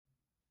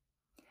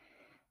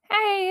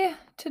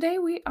Today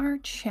we are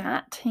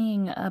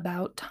chatting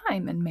about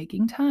time and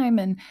making time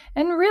and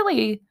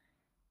really,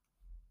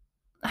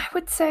 I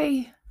would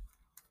say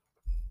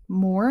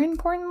more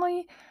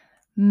importantly,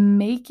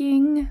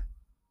 making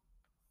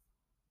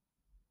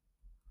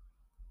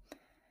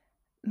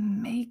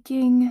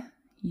making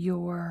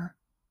your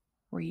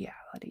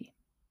reality.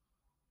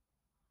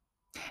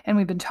 And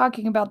we've been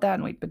talking about that,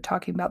 and we've been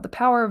talking about the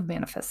power of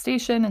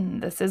manifestation,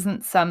 and this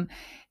isn't some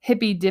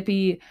hippy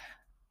dippy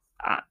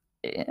uh,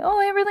 oh,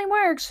 it really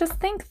works. Just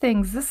think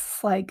things. This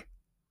is like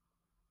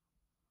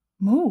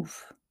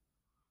move.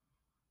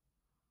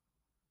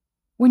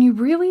 When you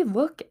really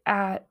look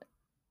at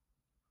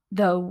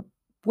the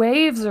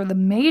waves or the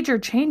major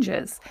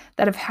changes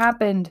that have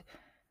happened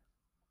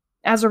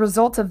as a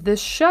result of this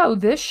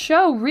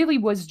show really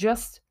was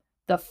just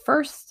the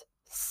first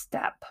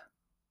step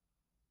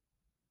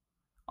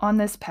on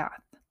this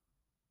path.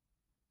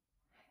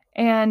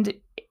 And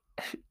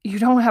you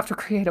don't have to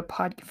create a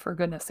pod for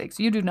goodness sakes,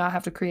 you do not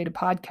have to create a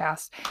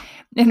podcast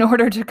in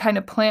order to kind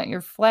of plant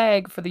your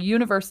flag for the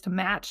universe to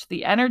match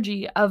the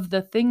energy of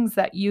the things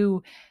that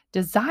you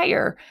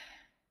desire,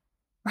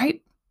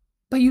 right?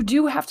 But you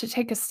do have to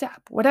take a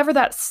step. Whatever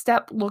that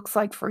step looks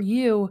like for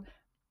you,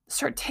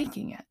 start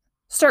taking it.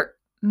 Start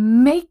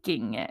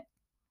making it.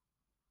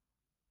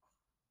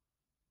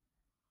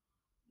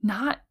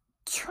 Not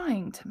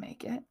trying to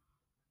make it.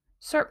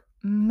 Start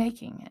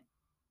making it.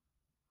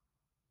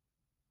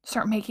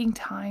 Start making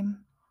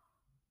time.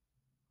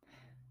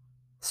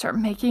 Start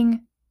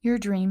making your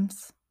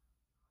dreams.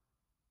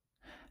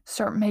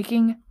 Start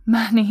making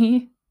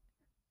money.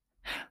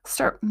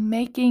 Start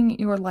making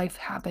your life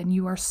happen.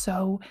 You are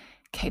so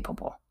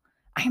capable.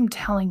 I am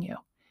telling you,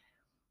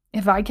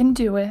 if I can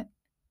do it,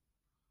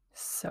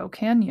 so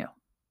can you.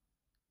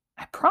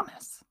 I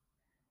promise.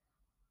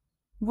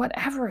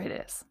 Whatever it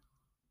is,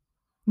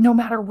 no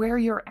matter where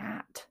you're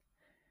at,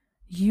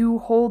 you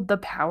hold the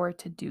power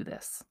to do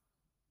this.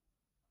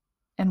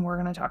 And we're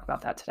going to talk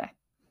about that today.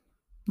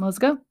 Let's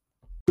go.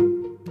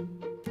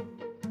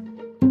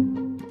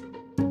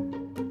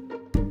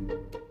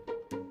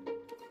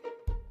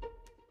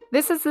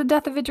 This is the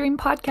Death of a Dream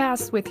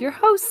podcast with your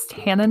host,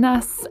 Hannah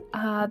Nuss.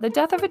 The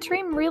Death of a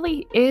Dream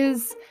really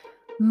is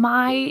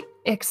my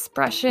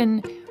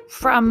expression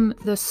from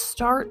the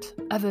start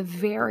of a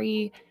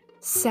very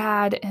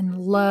sad and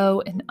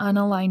low and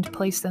unaligned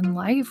place in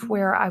life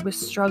where I was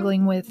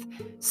struggling with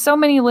so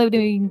many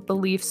limiting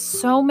beliefs,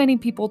 so many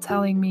people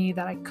telling me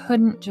that I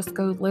couldn't just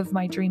go live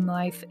my dream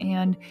life.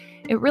 And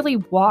it really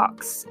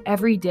walks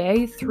every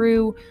day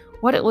through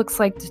what it looks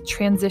like to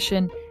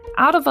transition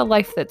out of a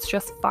life that's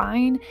just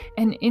fine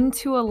and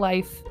into a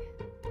life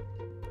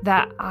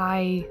that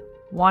I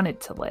wanted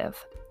to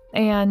live.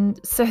 And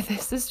so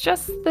this is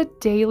just the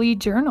daily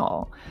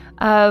journal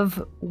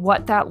of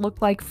what that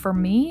looked like for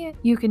me.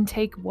 You can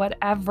take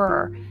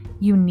whatever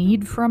you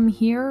need from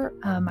here.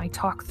 I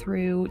talk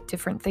through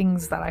different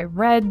things that I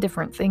read,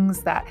 different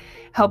things that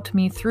helped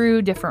me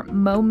through, different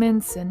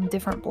moments and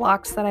different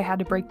blocks that I had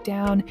to break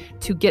down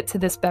to get to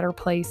this better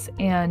place.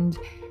 And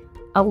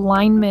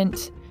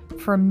alignment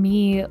for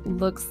me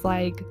looks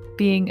like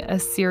being a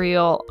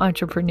serial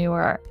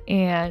entrepreneur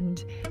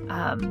and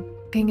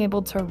being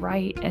able to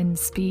write and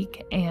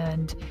speak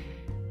and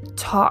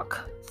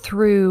talk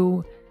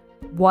through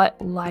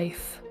what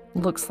life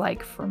looks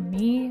like for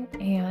me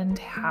and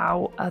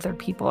how other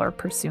people are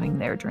pursuing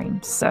their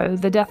dreams. So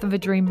the Death of a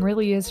Dream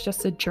really is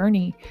just a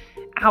journey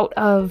out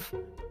of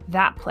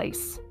that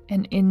place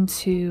and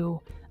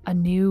into a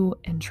new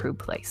and true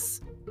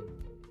place.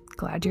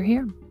 Glad you're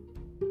here.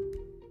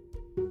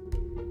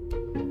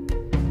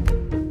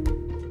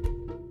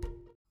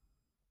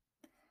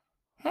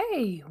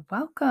 Hey,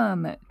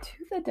 welcome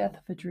to the Death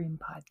of a Dream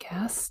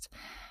podcast.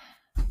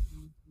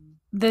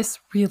 This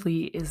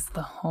really is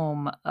the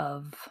home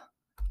of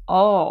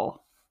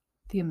all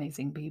the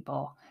amazing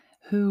people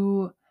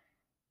who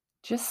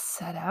just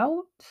set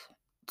out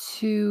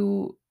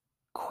to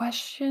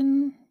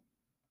question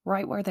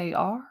right where they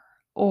are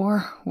or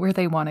where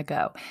they want to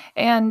go.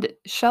 And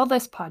shall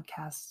this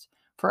podcast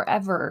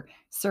forever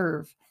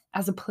serve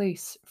as a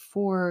place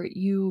for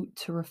you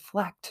to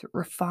reflect,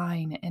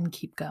 refine, and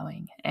keep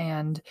going.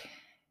 And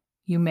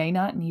you may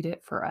not need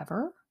it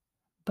forever,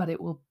 but it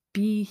will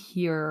be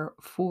here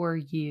for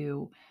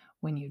you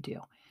when you do.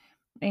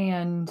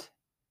 And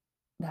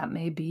that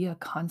may be a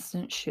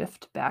constant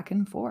shift back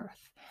and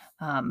forth.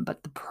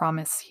 But the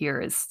promise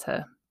here is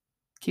to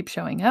keep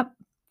showing up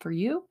for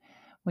you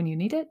when you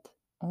need it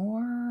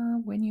or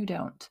when you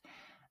don't.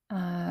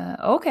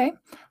 Okay,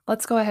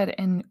 let's go ahead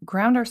and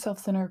ground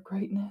ourselves in our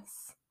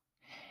greatness.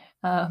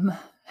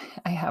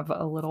 I have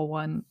a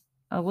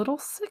little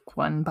sick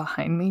one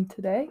behind me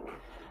today,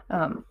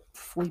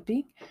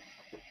 sleeping.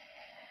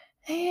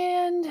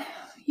 And,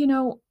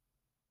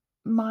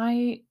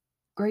 my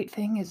great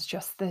thing is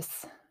just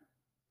this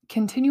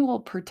continual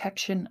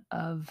protection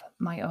of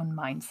my own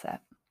mindset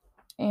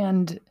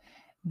and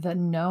the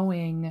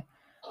knowing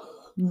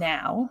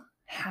now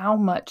how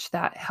much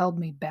that held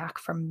me back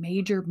from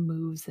major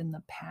moves in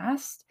the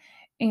past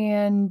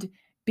and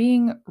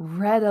being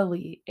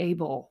readily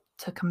able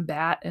to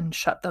combat and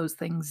shut those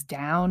things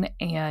down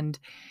and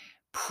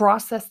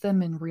process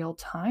them in real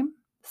time,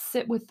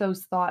 sit with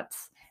those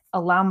thoughts,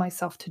 allow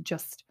myself to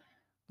just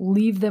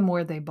leave them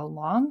where they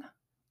belong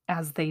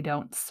as they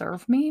don't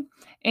serve me,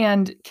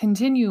 and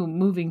continue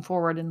moving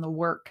forward in the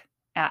work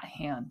at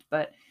hand.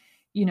 But,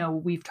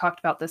 we've talked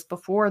about this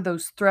before,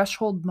 those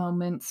threshold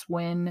moments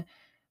when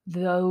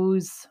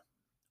those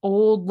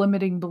old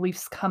limiting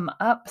beliefs come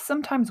up,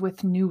 sometimes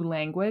with new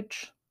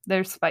language.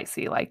 They're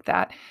spicy like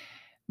that.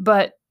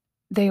 But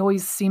they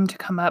always seem to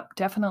come up,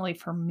 definitely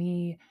for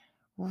me,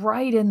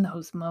 right in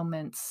those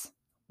moments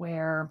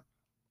where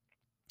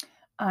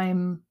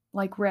I'm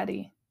like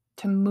ready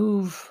to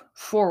move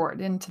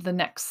forward into the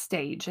next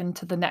stage,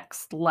 into the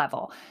next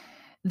level.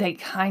 They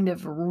kind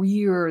of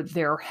rear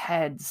their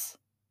heads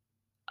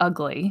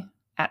ugly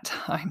at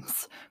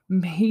times,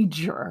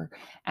 major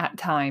at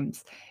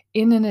times,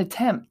 in an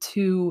attempt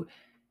to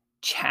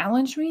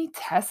challenge me,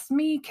 test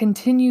me,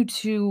 continue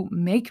to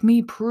make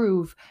me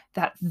prove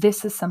that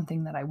this is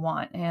something that I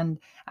want. And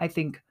I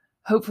think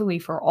hopefully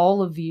for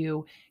all of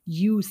you,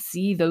 you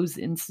see those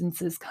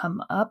instances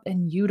come up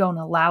and you don't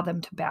allow them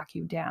to back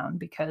you down,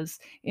 because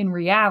in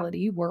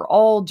reality, we're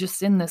all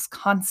just in this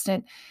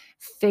constant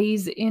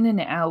phase in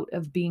and out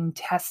of being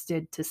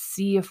tested to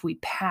see if we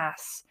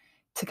pass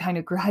to kind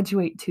of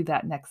graduate to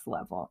that next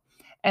level.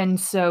 And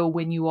so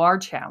when you are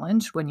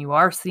challenged, when you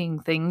are seeing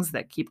things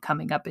that keep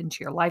coming up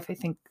into your life, I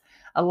think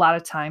a lot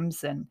of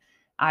times, and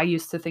I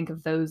used to think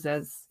of those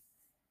as,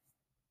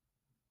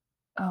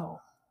 oh,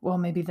 well,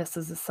 maybe this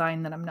is a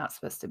sign that I'm not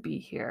supposed to be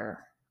here.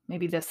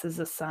 Maybe this is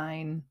a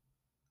sign.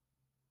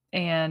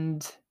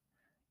 And,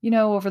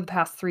 over the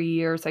past 3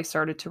 years, I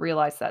started to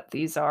realize that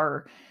these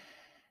are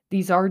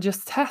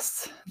just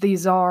tests.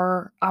 These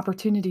are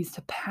opportunities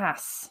to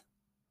pass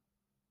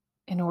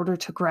in order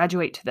to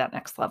graduate to that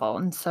next level.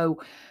 And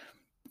so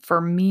for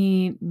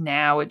me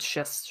now, it's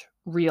just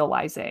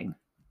realizing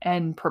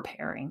and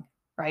preparing,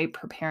 right?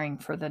 Preparing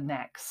for the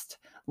next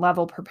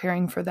level,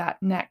 preparing for that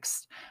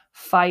next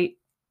fight,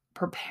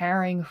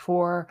 preparing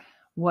for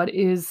what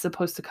is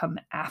supposed to come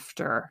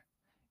after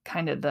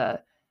kind of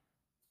the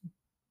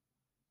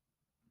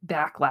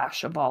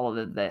backlash of all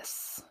of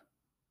this,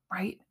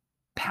 right?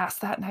 Pass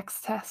that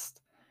next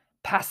test,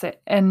 pass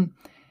it. And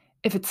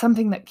if it's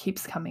something that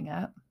keeps coming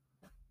up,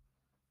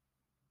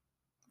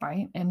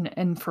 right?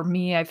 And for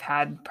me, I've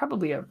had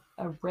probably a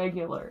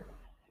regular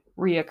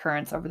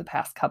reoccurrence over the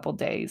past couple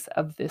days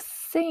of this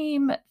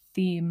same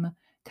theme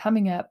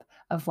coming up,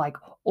 of like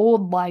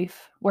old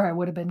life where I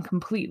would have been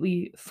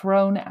completely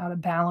thrown out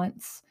of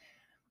balance.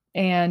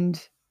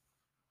 And,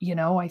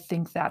 I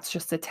think that's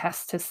just a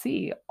test to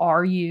see,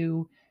 are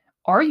you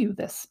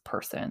this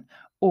person?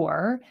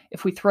 Or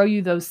if we throw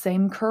you those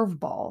same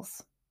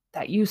curveballs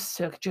that used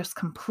to just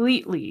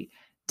completely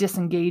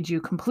disengage you,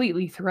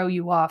 completely throw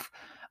you off,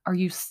 are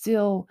you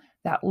still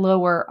that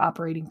lower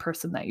operating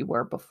person that you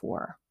were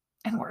before?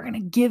 And we're going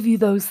to give you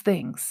those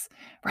things,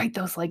 right?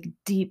 Those like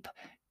deep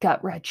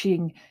gut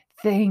wrenching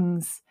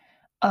things.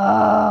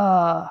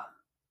 And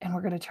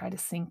we're going to try to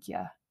sink you.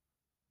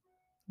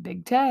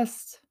 Big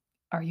test.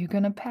 Are you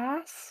going to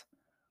pass?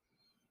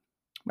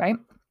 Right?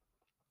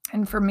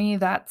 And for me,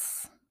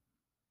 that's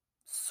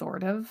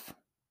sort of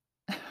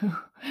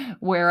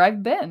where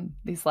I've been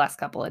these last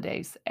couple of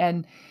days.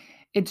 And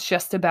it's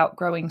just about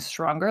growing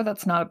stronger.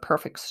 That's not a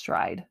perfect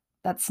stride.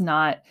 That's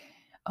not,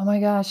 oh my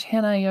gosh,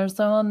 Hannah, you're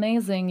so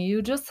amazing.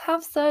 You just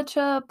have such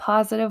a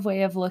positive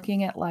way of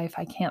looking at life.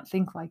 I can't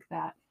think like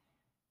that.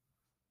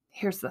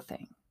 Here's the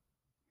thing.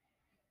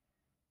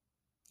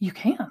 You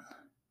can.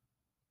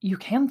 You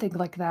can think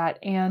like that.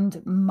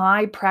 And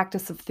my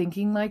practice of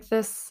thinking like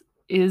this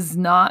is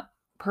not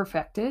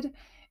perfected,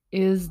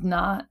 is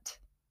not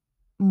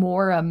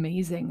more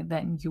amazing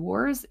than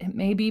yours. It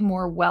may be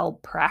more well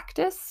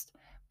practiced,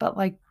 but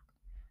like,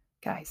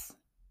 guys,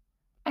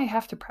 I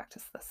have to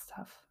practice this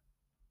stuff,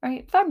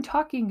 right? If I'm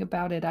talking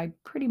about it, I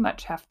pretty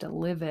much have to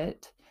live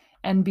it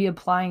and be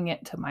applying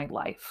it to my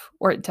life,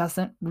 or it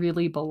doesn't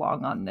really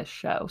belong on this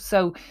show.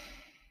 So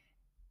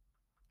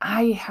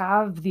I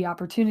have the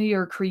opportunity,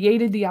 or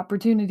created the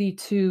opportunity,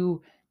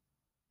 to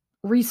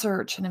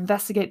research and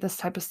investigate this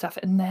type of stuff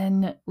and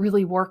then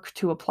really work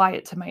to apply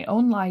it to my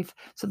own life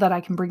so that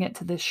I can bring it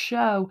to this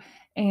show.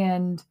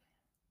 And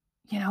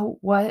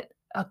what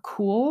a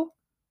cool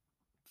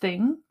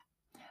thing.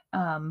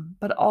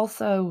 But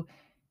also,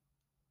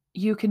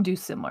 you can do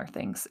similar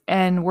things.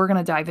 And we're going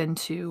to dive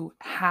into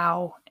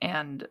how.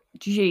 And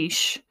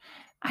geesh,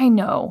 I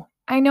know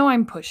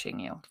I'm pushing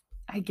you.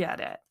 I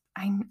get it.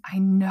 I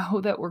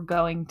know that we're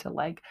going to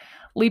like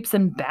leaps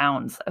and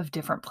bounds of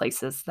different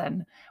places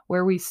than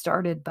where we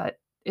started, but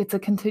it's a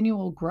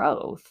continual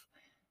growth.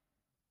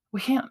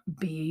 We can't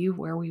be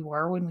where we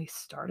were when we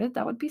started.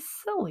 That would be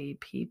silly,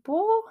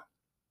 people.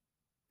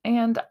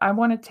 And I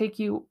want to take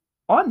you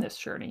on this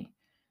journey.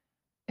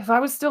 If I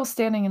was still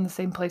standing in the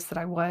same place that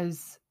I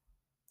was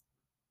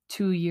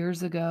 2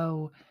 years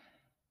ago,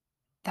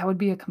 that would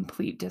be a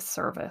complete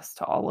disservice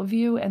to all of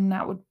you, and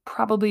that would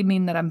probably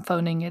mean that I'm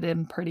phoning it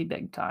in pretty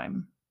big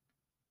time,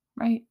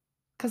 right?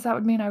 Because that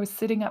would mean I was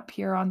sitting up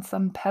here on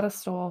some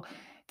pedestal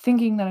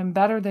thinking that I'm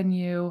better than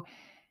you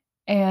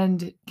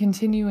and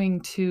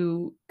continuing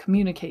to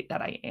communicate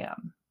that I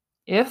am.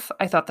 If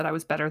I thought that I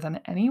was better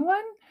than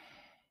anyone,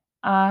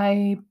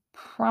 I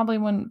probably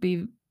wouldn't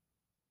be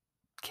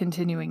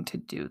continuing to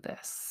do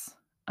this.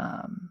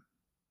 Um,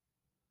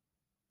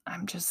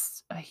 I'm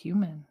just a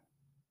human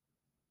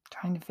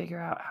trying to figure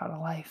out how to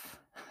life.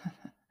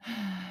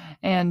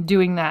 And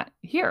doing that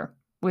here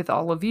with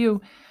all of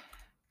you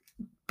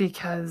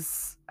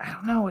because I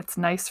don't know, it's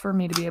nice for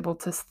me to be able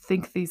to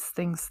think these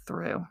things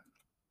through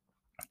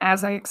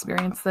as I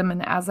experience them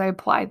and as I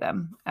apply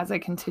them, as I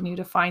continue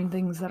to find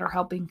things that are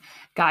helping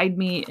guide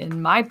me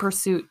in my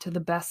pursuit to the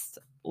best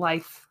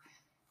life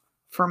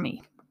for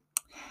me.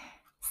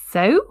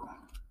 So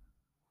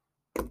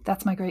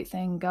that's my great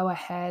thing. Go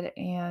ahead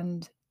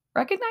and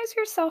recognize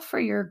yourself for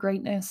your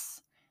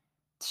greatness.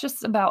 It's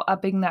just about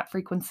upping that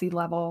frequency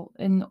level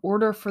in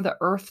order for the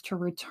earth to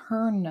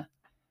return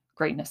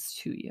greatness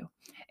to you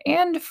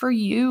and for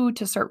you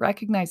to start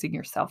recognizing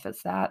yourself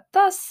as that,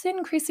 thus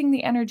increasing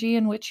the energy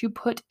in which you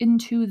put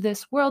into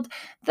this world,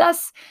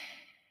 thus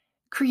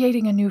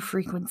creating a new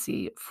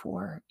frequency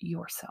for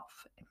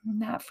yourself.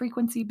 And that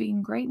frequency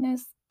being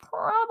greatness,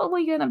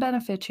 probably going to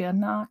benefit you.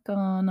 Not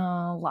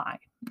gonna lie.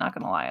 Not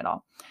gonna lie at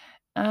all.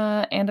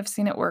 And I've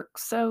seen it work.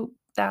 So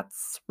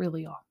that's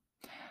really all.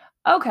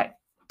 Okay.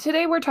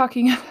 Today we're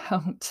talking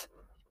about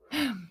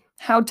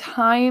how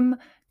time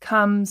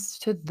comes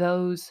to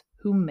those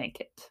who make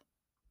it.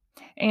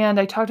 And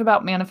I talked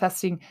about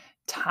manifesting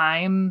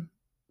time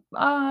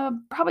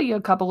probably a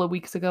couple of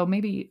weeks ago,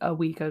 maybe a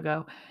week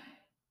ago.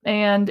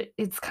 And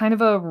it's kind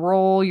of a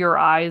roll your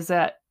eyes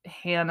at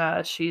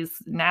Hannah.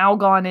 She's now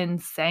gone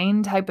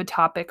insane type of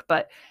topic,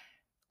 but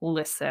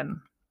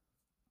listen,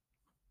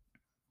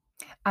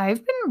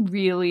 I've been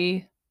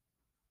really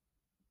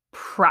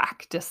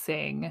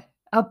practicing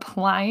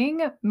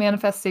applying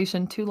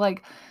manifestation to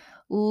like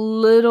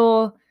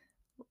little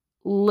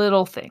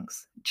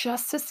things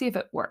just to see if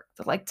it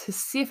worked, like to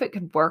see if it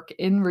could work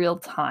in real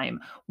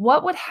time.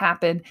 What would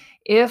happen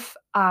if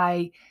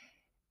I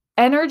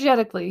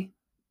energetically,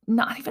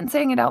 not even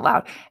saying it out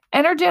loud,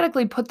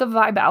 energetically put the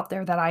vibe out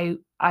there that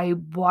I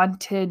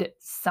wanted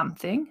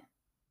something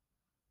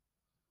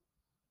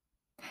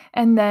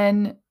and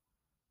then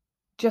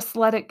just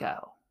let it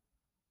go.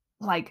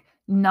 Like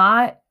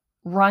not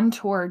run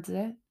towards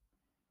it,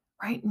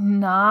 right?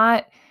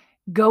 Not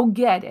go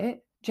get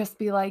it. Just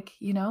be like,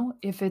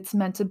 if it's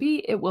meant to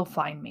be, it will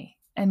find me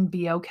and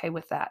be okay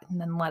with that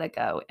and then let it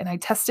go. And I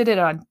tested it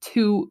on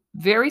 2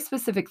 very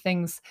specific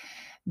things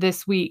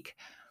this week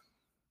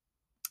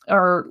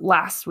or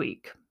last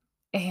week.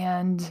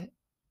 And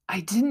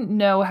I didn't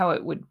know how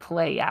it would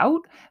play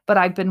out, but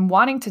I've been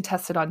wanting to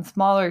test it on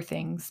smaller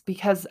things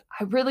because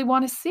I really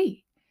want to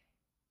see,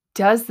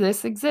 does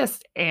this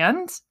exist?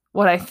 And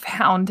what I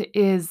found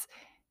is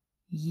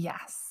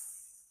yes.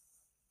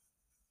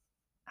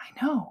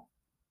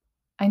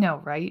 I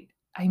know, right?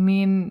 I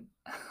mean,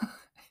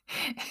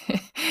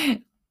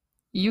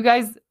 you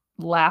guys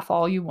laugh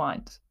all you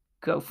want.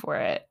 Go for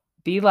it.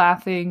 Be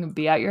laughing,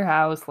 be at your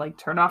house, like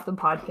turn off the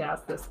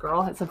podcast. This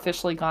girl has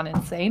officially gone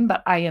insane,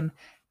 but I am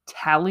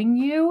telling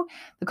you,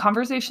 the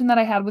conversation that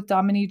I had with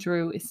Dominique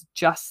Drew is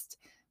just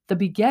the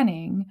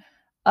beginning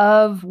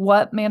of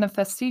what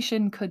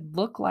manifestation could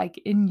look like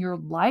in your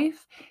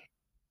life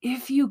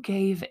if you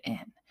gave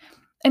in.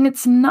 And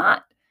it's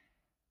not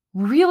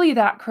really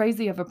that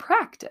crazy of a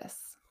practice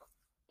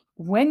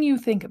when you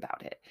think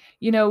about it.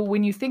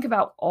 When you think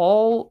about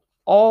all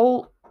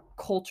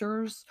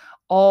cultures,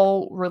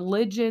 all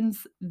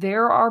religions,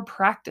 there are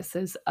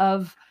practices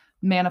of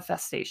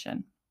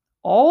manifestation.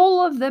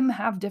 All of them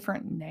have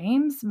different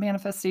names.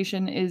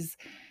 Manifestation is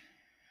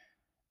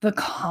the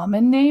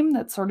common name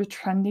that's sort of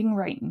trending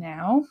right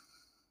now,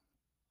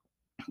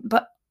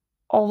 but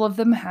all of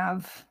them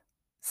have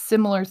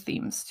similar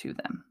themes to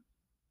them.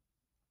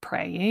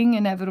 Praying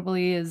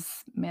inevitably is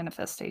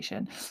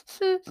manifestation.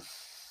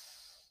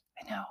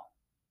 I know,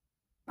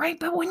 right?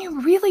 But when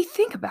you really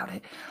think about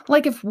it,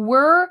 like if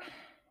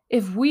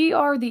we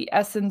are the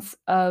essence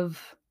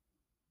of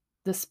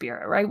the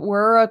spirit, right?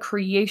 We're a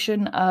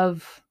creation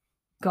of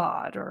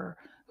God or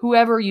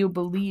whoever you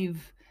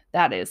believe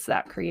that is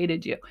that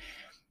created you.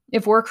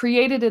 If we're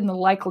created in the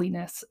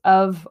likeliness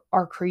of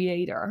our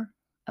creator,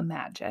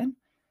 imagine,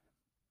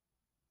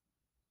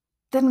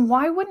 then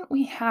why wouldn't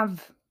we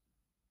have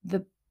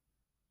the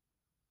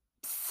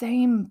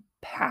same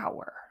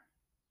power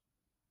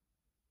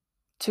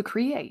to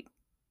create,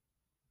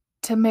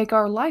 to make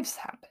our lives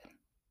happen?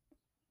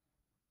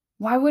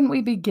 Why wouldn't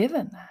we be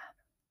given that?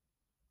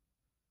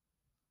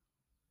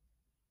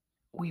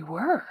 We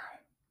were,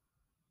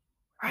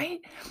 right?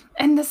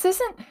 And this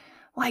isn't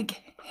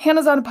like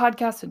Hannah's on a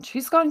podcast and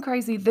she's gone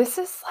crazy. This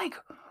is like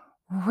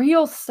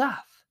real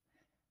stuff.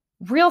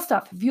 Real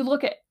stuff. If you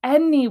look at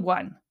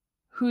anyone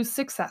who's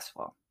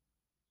successful,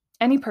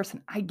 any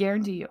person, I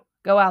guarantee you,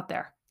 go out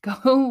there,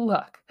 Go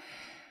look.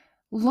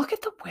 Look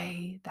at the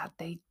way that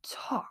they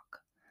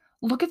talk.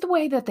 Look at the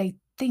way that they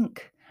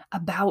think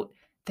about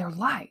their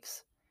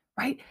lives,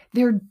 right?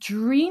 They're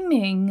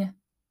dreaming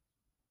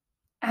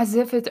as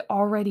if it's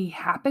already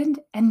happened,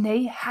 and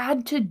they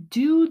had to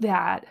do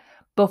that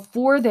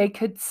before they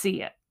could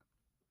see it.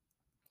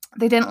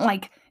 They didn't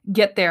like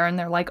get there and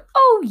they're like,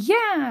 "Oh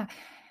yeah,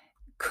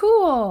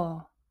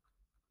 cool.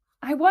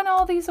 I won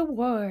all these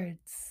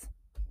awards."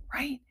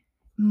 Right?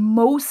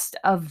 Most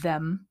of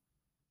them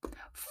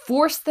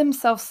forced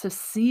themselves to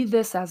see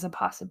this as a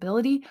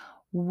possibility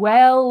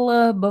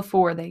well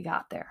before they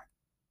got there.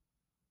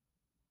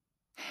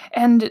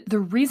 And the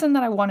reason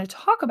that I want to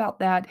talk about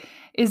that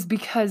is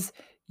because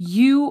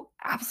you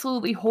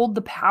absolutely hold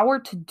the power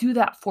to do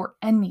that for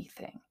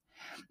anything.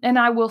 And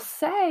I will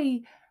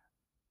say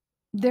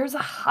there's a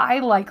high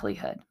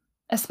likelihood,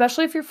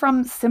 especially if you're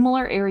from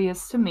similar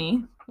areas to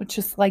me, which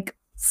is like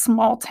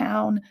small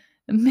town,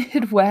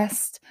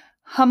 Midwest,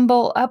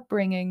 humble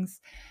upbringings.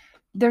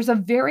 There's a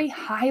very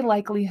high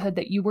likelihood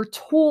that you were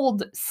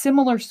told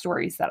similar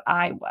stories that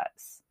I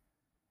was,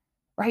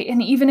 right?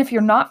 And even if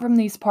you're not from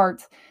these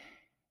parts,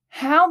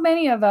 how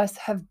many of us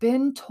have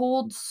been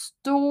told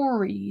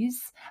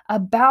stories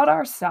about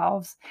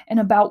ourselves and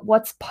about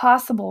what's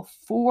possible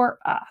for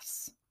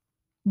us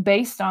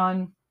based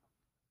on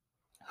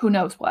who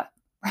knows what,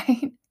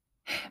 right?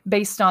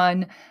 Based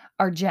on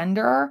our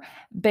gender,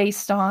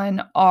 based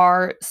on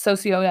our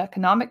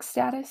socioeconomic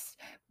status,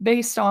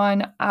 based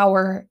on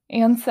our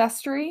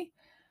ancestry,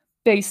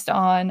 based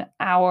on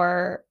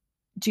our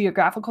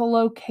geographical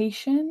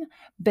location,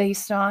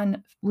 based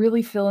on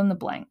really fill in the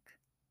blank,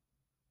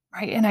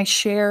 right? And I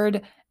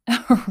shared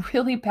a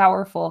really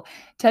powerful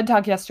TED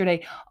Talk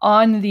yesterday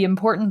on the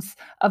importance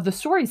of the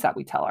stories that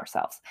we tell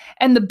ourselves.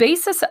 And the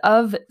basis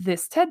of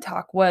this TED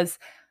Talk was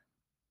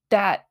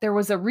that there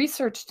was a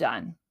research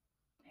done,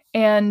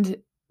 and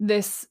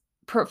this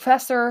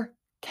professor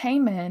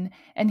came in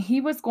and he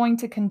was going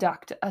to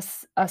conduct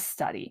a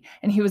study,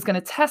 and he was going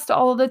to test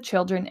all of the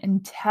children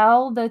and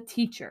tell the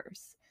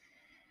teachers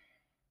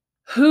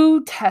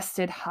who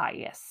tested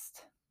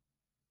highest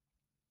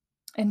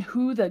and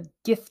who the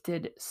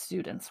gifted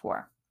students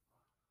were.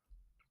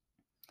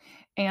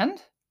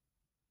 And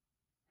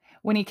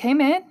when he came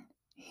in,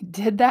 he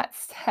did that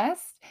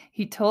test,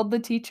 he told the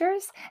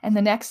teachers, and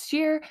the next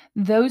year,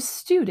 those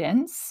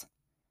students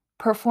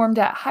performed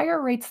at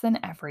higher rates than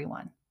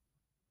everyone.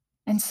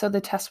 And so the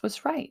test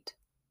was right.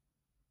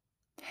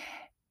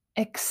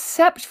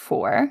 Except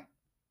for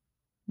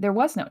there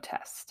was no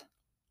test.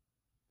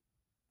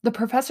 The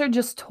professor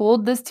just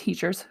told the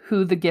teachers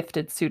who the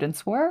gifted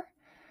students were.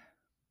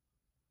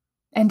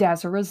 And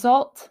as a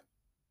result,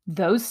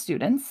 those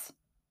students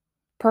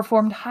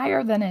performed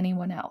higher than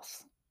anyone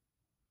else.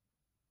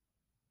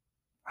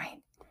 Right?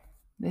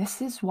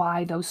 This is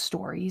why those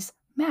stories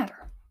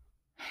matter.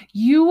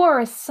 You are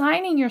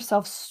assigning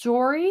yourself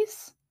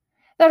stories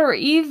that are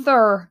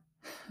either,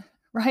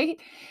 right,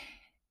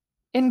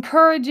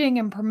 encouraging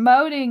and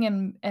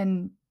promoting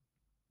and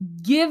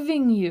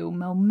giving you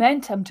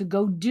momentum to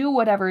go do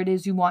whatever it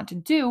is you want to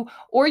do,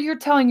 or you're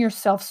telling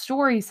yourself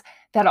stories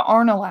that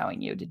aren't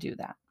allowing you to do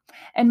that.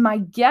 And my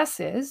guess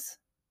is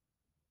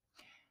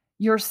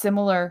you're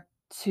similar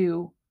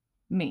to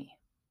me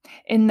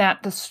in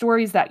that the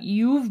stories that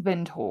you've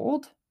been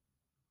told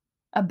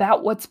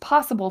about what's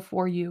possible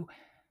for you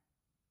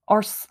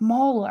are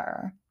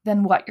smaller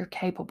than what you're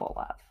capable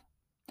of,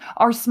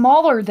 are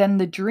smaller than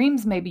the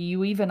dreams maybe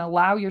you even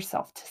allow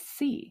yourself to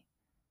see.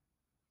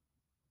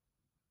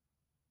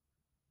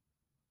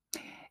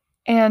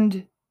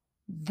 And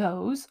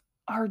those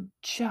are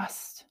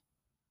just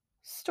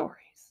stories.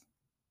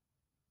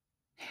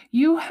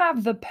 You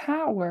have the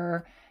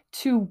power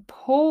to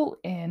call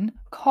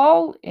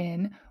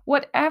in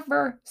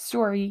whatever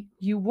story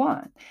you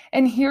want.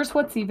 And here's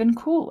what's even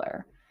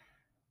cooler.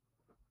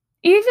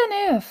 Even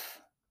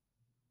if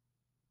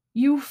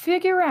you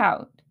figure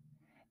out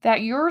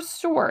that your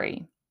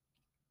story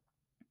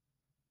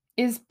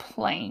is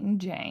plain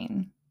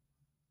Jane,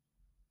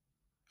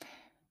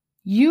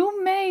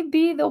 you may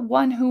be the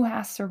one who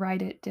has to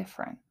write it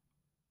different,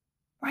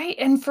 right?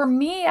 And for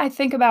me, I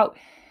think about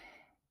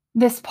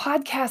this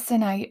podcast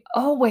and I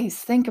always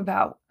think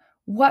about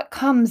what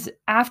comes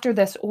after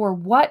this or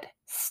what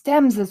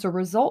stems as a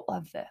result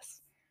of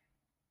this,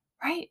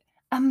 right?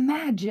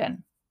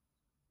 Imagine.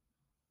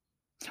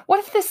 What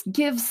if this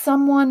gives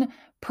someone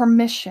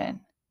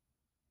permission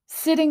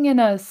sitting in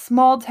a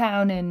small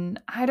town in,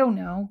 I don't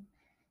know,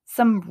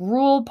 some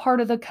rural part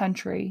of the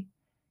country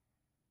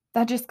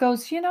that just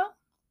goes,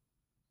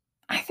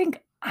 I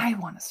think I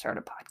want to start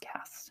a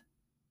podcast.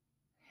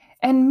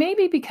 And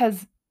maybe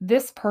because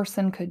this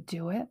person could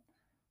do it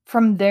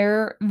from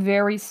their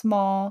very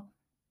small,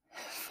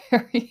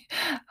 very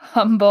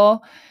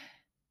humble,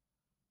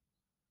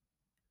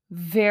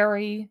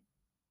 very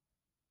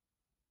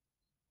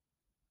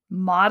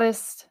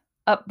modest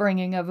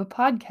upbringing of a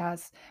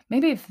podcast,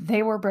 maybe if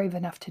they were brave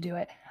enough to do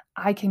it,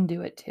 I can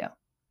do it too.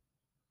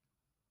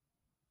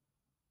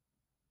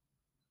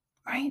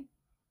 Right?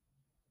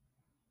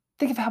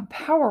 Think of how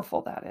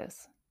powerful that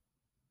is.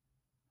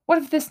 What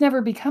if this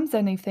never becomes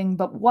anything,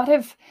 but what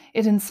if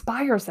it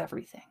inspires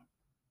everything?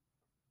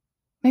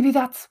 Maybe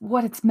that's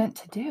what it's meant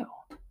to do.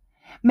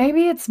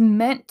 Maybe it's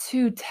meant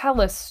to tell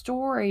a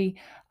story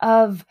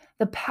of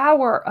the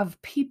power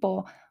of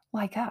people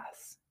like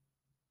us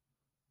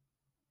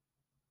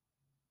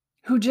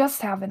who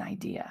just have an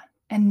idea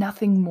and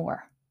nothing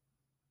more.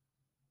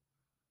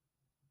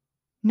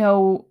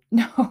 No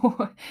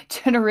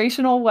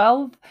generational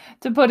wealth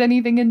to put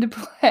anything into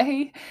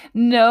play,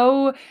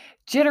 no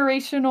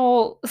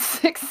generational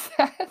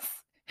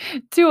success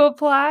to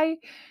apply,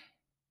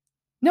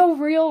 no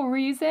real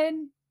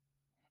reason,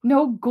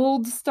 no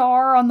gold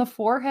star on the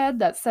forehead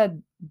that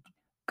said,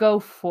 "Go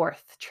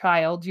forth,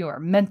 child, you are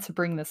meant to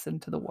bring this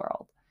into the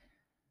world."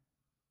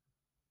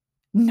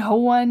 No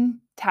one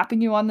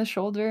tapping you on the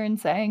shoulder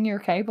and saying you're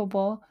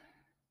capable,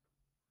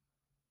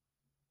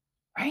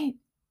 right?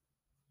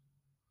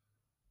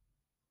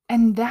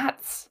 And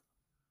that's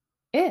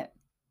it.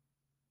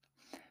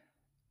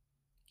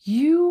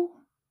 You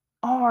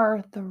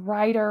are the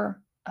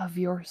writer of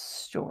your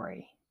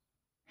story.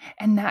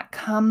 And that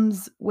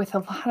comes with a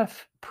lot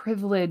of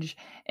privilege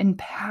and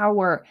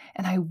power.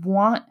 And I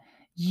want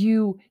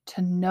you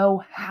to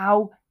know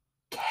how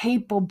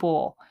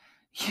capable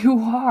you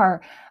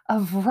are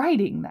of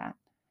writing that.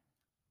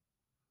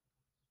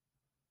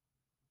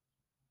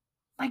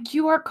 Like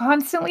you are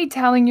constantly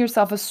telling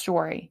yourself a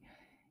story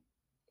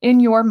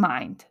in your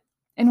mind.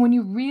 And when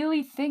you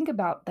really think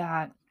about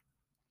that,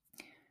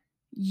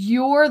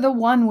 you're the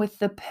one with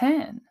the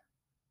pen.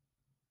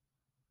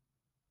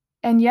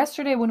 And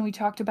yesterday, when we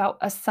talked about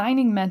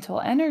assigning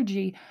mental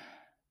energy,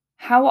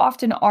 how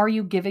often are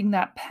you giving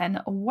that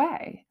pen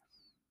away?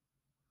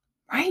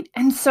 Right?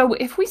 And so,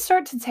 if we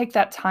start to take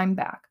that time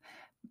back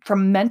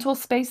from mental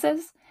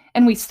spaces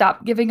and we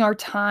stop giving our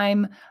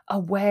time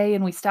away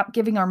and we stop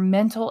giving our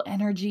mental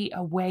energy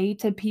away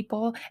to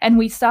people and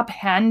we stop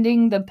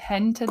handing the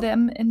pen to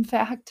them, in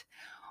fact,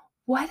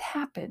 what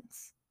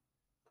happens?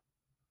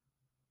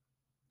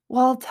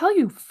 Well, I'll tell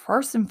you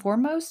first and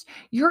foremost,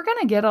 you're going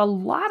to get a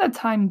lot of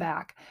time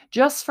back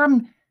just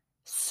from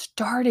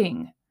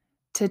starting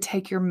to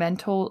take your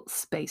mental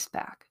space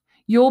back.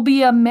 You'll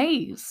be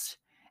amazed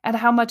at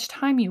how much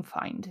time you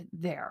find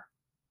there,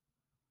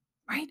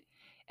 right?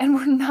 And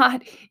we're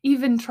not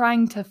even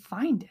trying to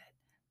find it.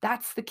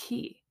 That's the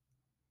key.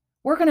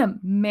 We're going to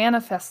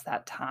manifest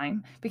that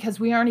time because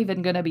we aren't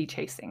even going to be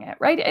chasing it,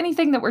 right?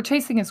 Anything that we're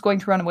chasing is going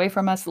to run away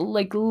from us.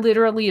 Like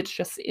literally, it's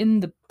just in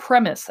the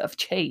premise of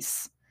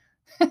chase.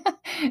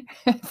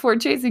 If we're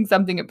chasing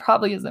something, it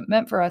probably isn't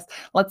meant for us.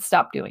 Let's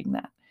stop doing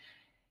that.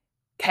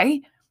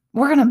 Okay?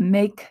 We're going to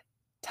make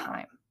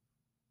time.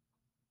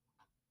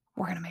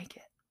 We're going to make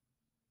it.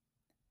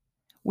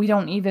 We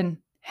don't even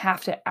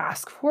have to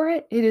ask for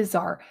it. It is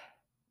our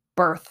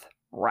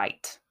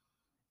birthright.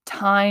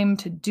 Time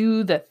to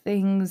do the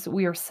things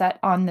we are set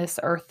on this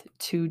earth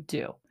to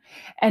do.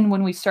 And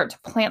when we start to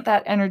plant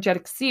that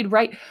energetic seed,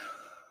 right,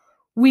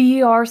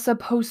 we are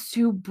supposed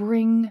to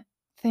bring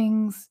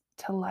things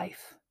to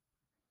life.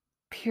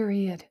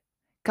 Period.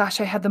 Gosh,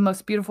 I had the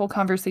most beautiful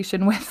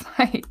conversation with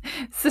my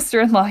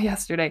sister-in-law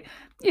yesterday,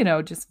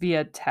 just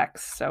via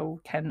text. So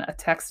can a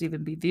text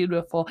even be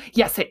beautiful?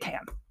 Yes, it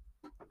can.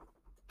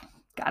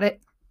 Got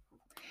it?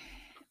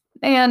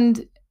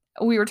 And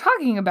we were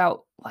talking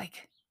about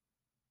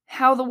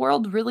how the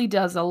world really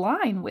does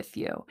align with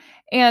you.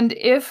 And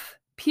if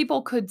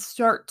people could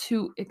start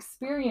to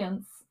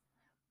experience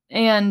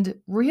and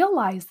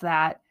realize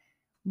that,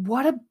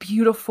 what a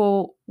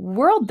beautiful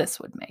world this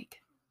would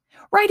make.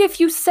 Right? If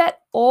you set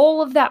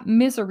all of that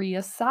misery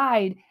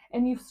aside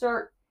and you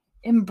start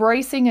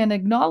embracing and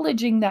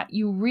acknowledging that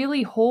you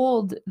really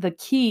hold the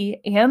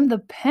key and the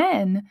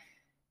pen,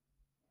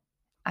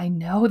 I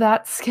know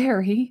that's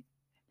scary,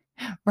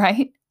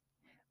 right?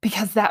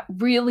 Because that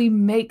really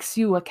makes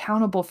you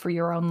accountable for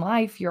your own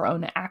life, your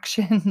own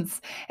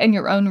actions, and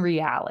your own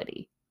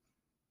reality.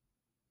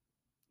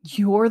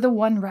 You're the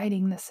one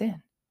writing this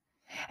in.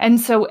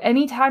 And so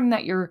anytime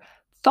that your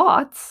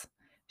thoughts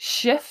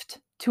shift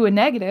to a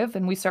negative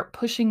and we start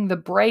pushing the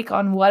brake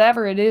on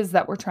whatever it is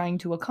that we're trying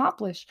to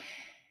accomplish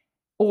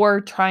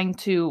or trying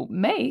to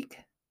make,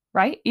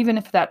 right? Even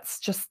if that's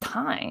just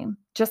time,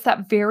 just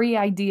that very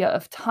idea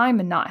of time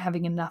and not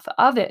having enough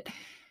of it,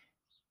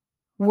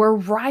 we're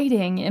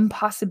writing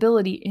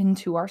impossibility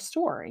into our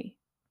story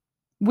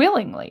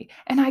willingly.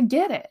 And I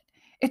get it.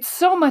 It's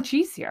so much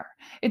easier.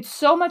 It's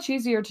so much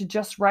easier to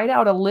just write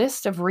out a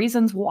list of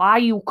reasons why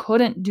you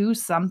couldn't do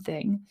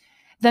something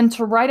than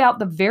to write out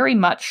the very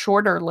much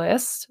shorter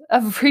list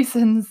of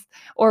reasons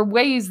or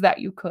ways that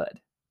you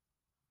could.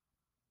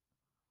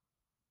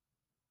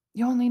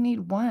 You only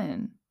need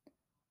one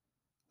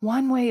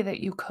way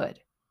that you could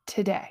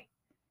today.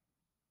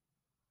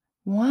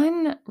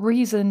 One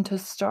reason to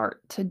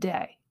start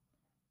today.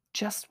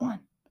 Just one.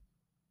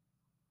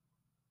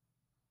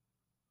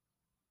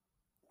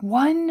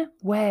 One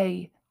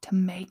way to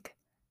make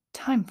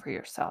time for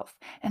yourself.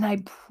 And I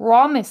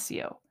promise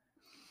you,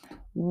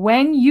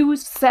 when you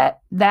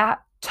set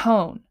that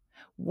tone,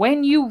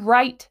 when you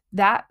write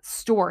that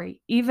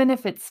story, even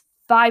if it's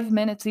 5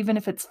 minutes, even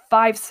if it's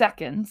 5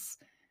 seconds,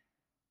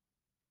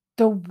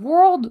 the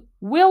world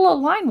will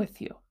align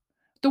with you.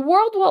 The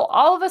world will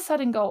all of a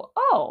sudden go,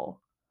 oh,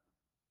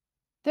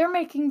 they're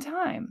making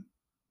time.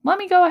 Let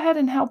me go ahead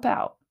and help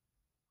out.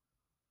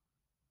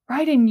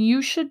 Right? And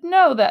you should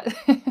know that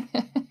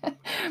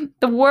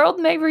the world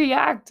may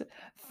react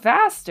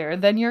faster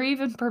than you're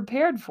even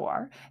prepared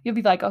for. You'll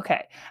be like,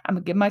 okay, I'm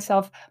going to give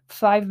myself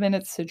 5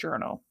 minutes to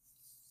journal.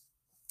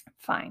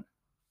 Fine.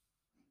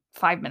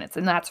 5 minutes.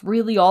 And that's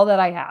really all that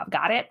I have.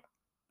 Got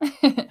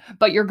it?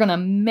 But you're going to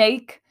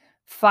make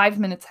 5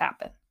 minutes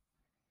happen.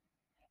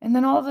 And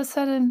then all of a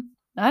sudden,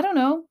 I don't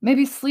know,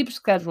 maybe sleep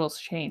schedules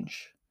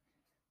change.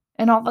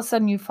 And all of a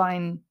sudden you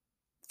find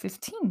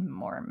 15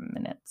 more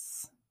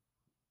minutes.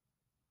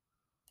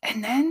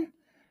 And then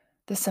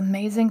this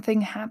amazing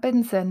thing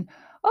happens and,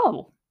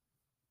 oh,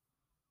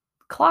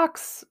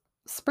 clocks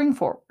spring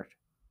forward.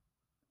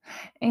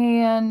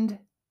 And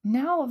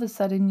now all of a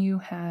sudden you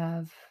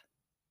have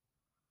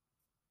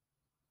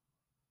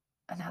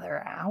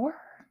another hour.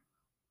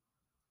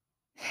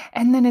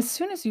 And then as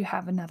soon as you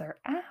have another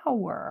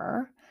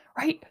hour,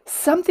 right,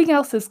 something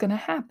else is going to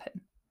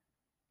happen.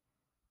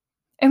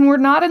 And we're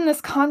not in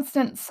this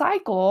constant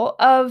cycle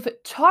of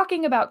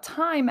talking about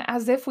time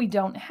as if we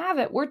don't have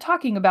it. We're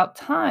talking about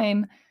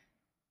time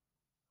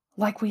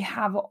like we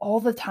have all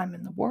the time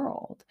in the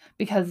world,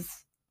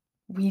 because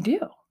we do.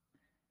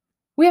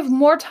 We have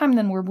more time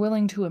than we're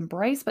willing to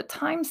embrace, but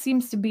time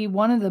seems to be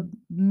one of the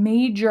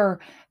major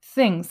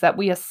things that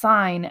we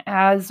assign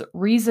as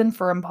reason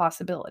for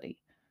impossibility.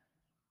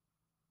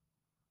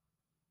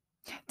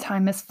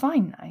 Time is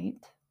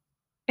finite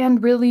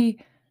and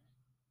really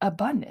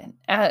abundant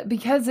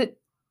because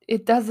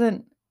it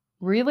doesn't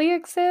really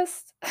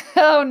exist.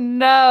 Oh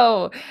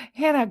no,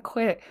 Hannah,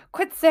 quit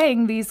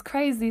saying these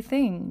crazy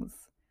things.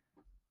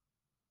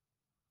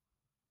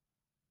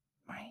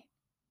 Right?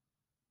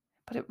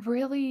 But it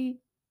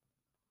really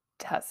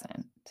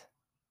doesn't.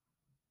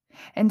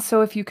 And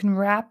so if you can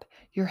wrap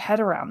your head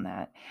around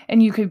that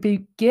and you could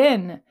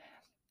begin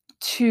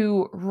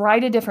to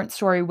write a different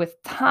story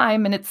with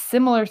time, and it's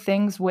similar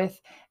things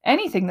with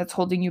anything that's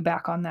holding you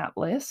back on that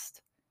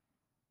list,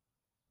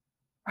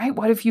 right?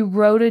 What if you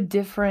wrote a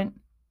different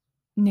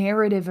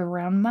narrative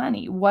around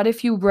money? What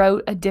if you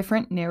wrote a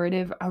different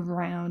narrative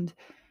around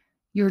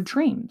your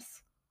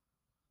dreams?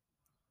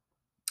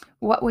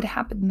 What would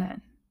happen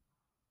then?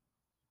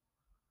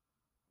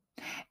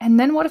 And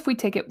then what if we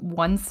take it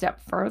one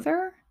step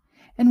further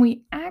and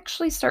we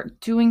actually start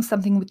doing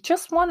something with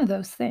just one of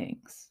those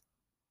things?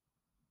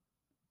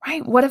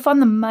 Right? What if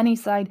on the money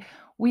side,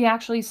 we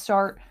actually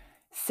start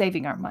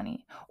saving our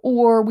money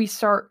or we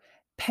start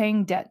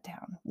paying debt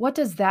down? What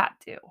does that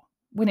do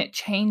when it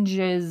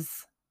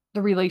changes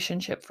the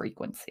relationship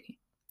frequency?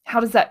 How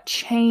does that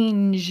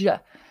change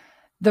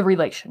the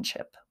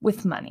relationship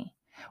with money?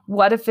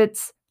 What if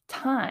it's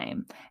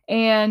time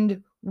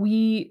and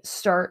we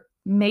start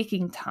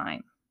making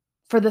time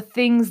for the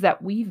things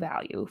that we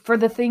value, for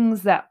the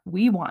things that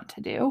we want to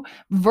do,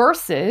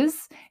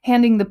 versus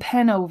handing the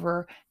pen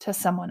over to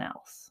someone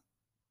else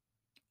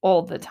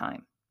all the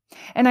time?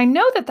 And I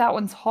know that that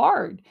one's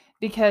hard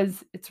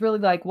because it's really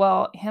like,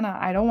 well, Hannah,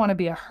 I don't want to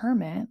be a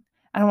hermit.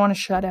 I don't want to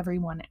shut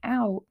everyone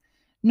out.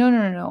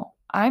 No.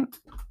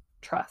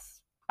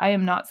 Trust. I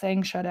am not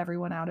saying shut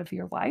everyone out of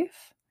your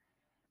life.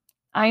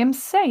 I am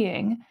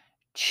saying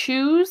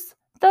choose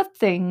the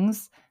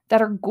things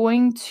that are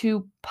going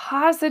to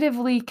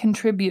positively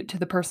contribute to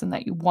the person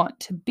that you want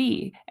to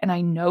be. And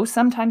I know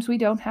sometimes we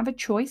don't have a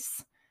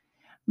choice,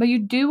 but you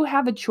do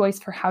have a choice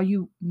for how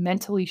you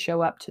mentally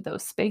show up to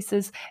those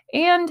spaces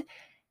and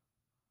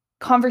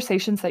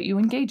conversations that you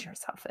engage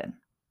yourself in.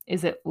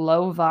 Is it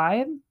low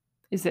vibe?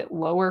 Is it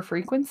lower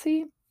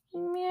frequency?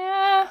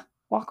 Yeah,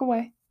 walk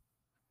away.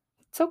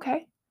 It's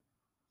okay.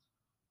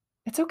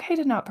 It's okay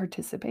to not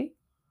participate.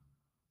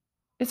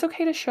 It's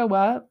okay to show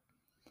up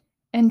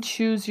and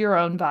choose your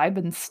own vibe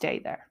and stay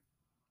there.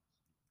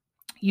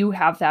 You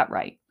have that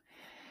right.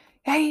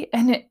 Hey,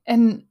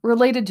 and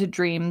related to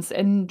dreams,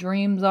 and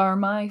dreams are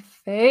my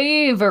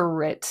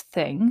favorite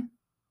thing.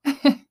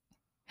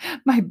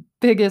 My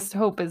biggest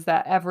hope is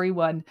that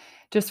everyone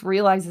just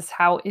realizes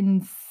how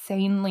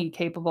insanely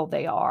capable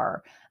they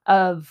are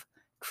of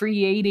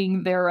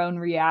creating their own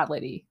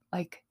reality.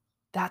 Like,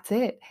 that's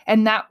it.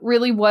 And that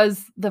really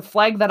was the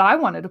flag that I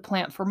wanted to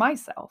plant for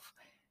myself.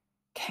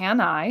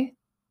 Can I,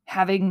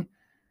 having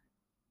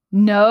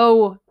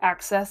no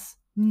access,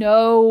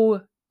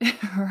 no,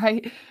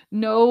 right,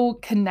 no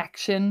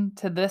connection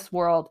to this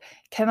world,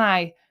 can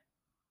I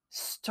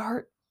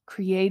start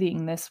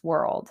creating this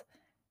world,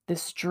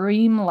 this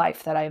dream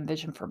life that I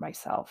envision for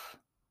myself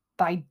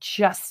by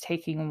just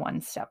taking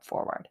one step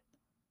forward?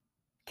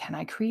 Can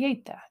I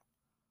create that?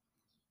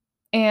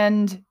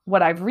 And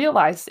what I've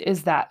realized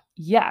is that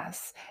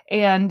yes,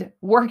 and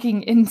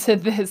working into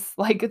this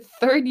like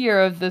third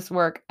year of this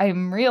work,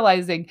 I'm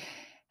realizing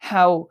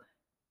how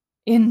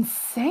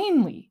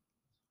insanely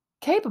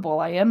capable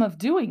I am of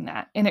doing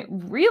that. And it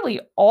really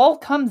all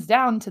comes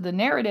down to the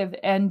narrative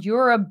and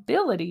your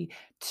ability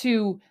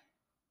to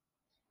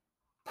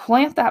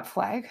plant that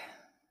flag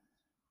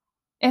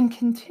and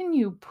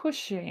continue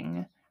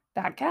pushing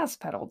that gas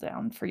pedal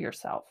down for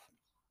yourself.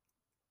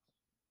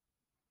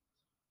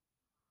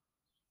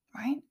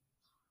 Right?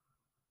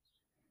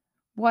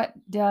 What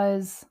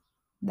does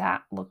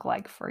that look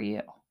like for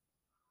you?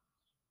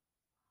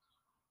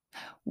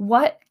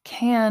 What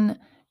can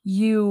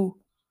you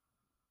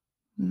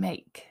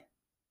make?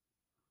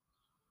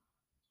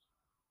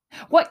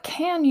 What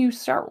can you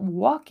start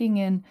walking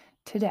in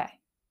today?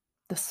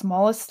 The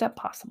smallest step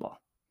possible.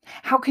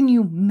 How can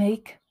you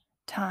make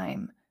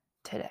time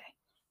today?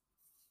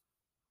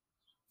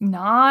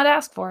 Not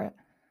ask for it,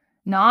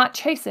 not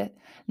chase it,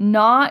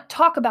 not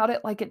talk about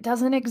it like it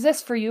doesn't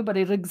exist for you, but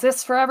it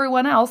exists for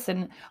everyone else.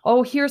 And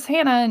oh, here's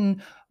Hannah,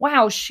 and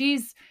wow, she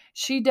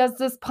does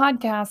this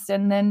podcast,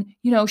 and then,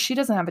 she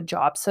doesn't have a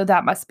job, so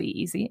that must be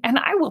easy. And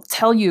I will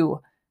tell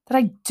you that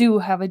I do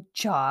have a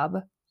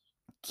job,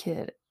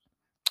 kid.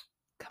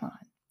 Come on.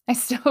 I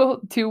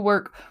still do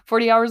work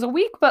 40 hours a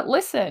week, but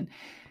listen,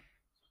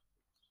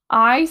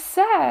 I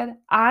said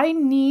I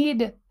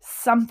need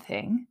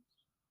something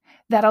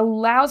that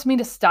allows me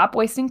to stop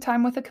wasting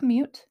time with a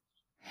commute,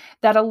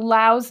 that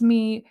allows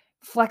me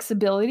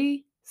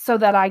flexibility so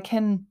that I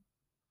can,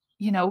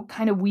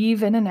 kind of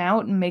weave in and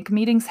out and make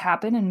meetings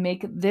happen and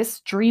make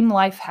this dream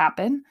life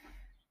happen.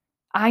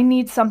 I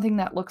need something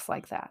that looks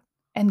like that.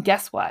 And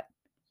guess what?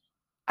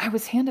 I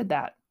was handed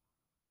that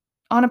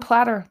on a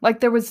platter. Like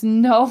there was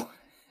no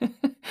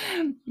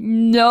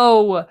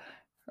no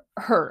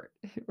hurt,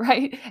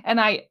 right? And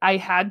I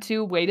had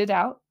to wait it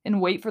out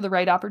and wait for the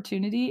right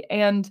opportunity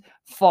and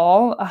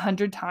fall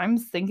 100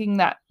 times thinking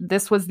that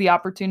this was the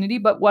opportunity.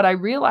 But what I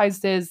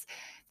realized is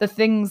the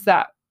things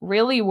that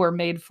really were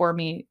made for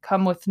me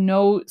come with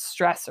no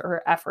stress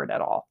or effort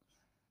at all.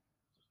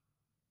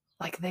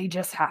 Like they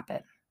just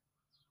happen.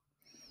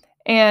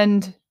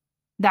 And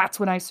that's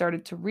when I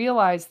started to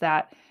realize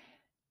that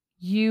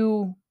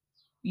you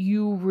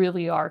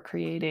really are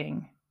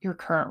creating your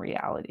current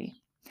reality.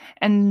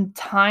 And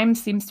time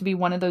seems to be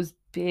one of those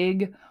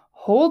big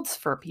holds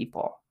for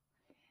people.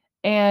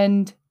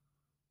 And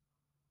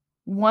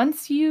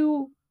once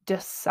you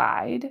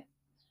decide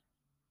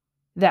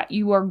that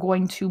you are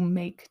going to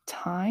make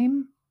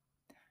time,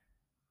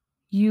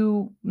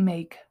 you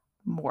make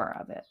more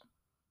of it.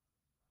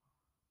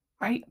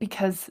 Right?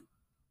 Because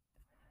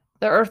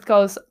the earth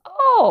goes,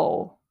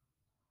 oh,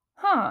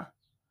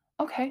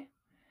 okay.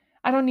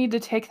 I don't need to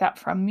take that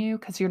from you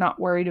because you're not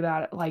worried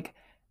about it. Like,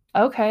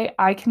 okay,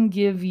 I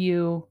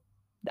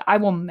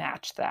will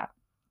match that.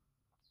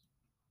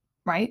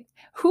 Right?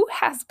 Who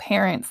has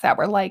parents that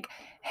were like,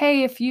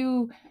 "Hey, if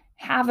you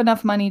have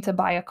enough money to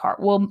buy a car,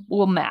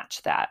 we'll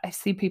match that." I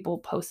see people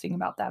posting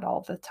about that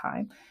all the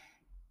time.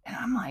 And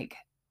I'm like,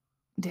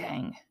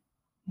 "Dang,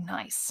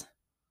 nice."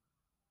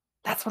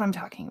 That's what I'm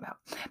talking about.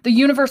 The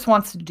universe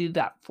wants to do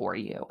that for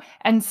you.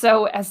 And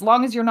so as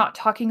long as you're not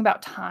talking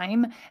about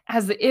time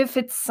as if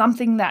it's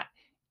something that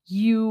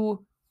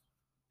you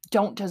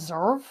don't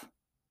deserve,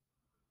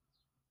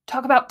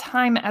 talk about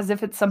time as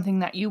if it's something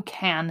that you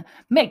can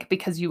make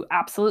because you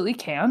absolutely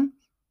can.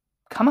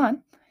 Come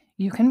on,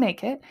 you can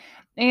make it.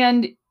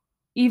 And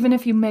even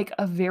if you make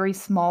a very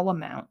small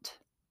amount,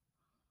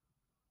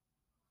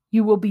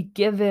 you will be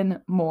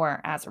given more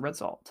as a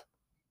result.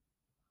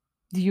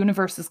 The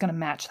universe is going to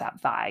match that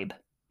vibe.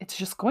 It's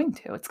just going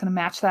to. It's going to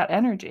match that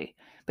energy,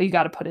 but you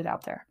got to put it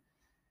out there.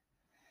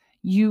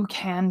 You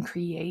can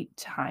create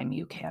time.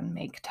 You can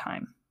make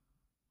time.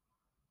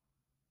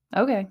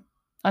 Okay.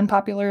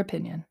 Unpopular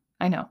opinion.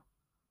 I know.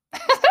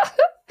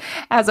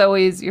 As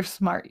always, you're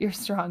smart, you're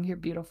strong, you're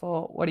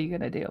beautiful. What are you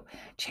going to do?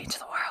 Change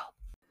the world.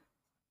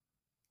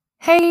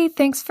 Hey,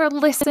 thanks for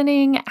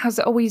listening. As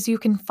always, you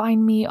can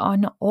find me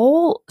on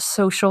all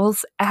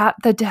socials at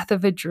The Death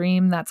of a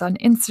Dream. That's on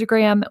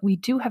Instagram. We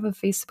do have a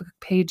Facebook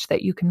page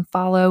that you can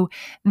follow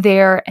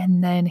there,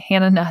 and then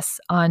Hannah Nuss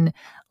on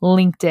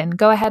LinkedIn.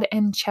 Go ahead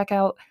and check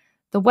out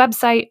the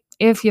website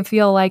if you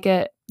feel like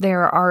it.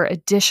 There are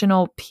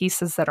additional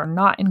pieces that are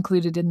not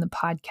included in the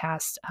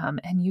podcast,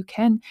 and you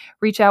can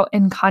reach out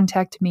and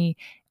contact me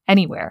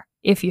anywhere.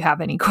 If you have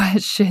any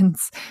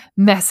questions,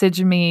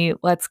 message me.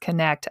 Let's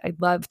connect.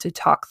 I'd love to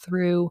talk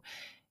through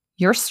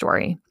your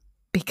story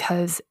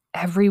because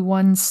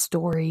everyone's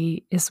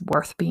story is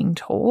worth being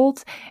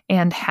told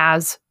and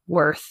has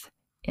worth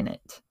in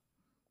it.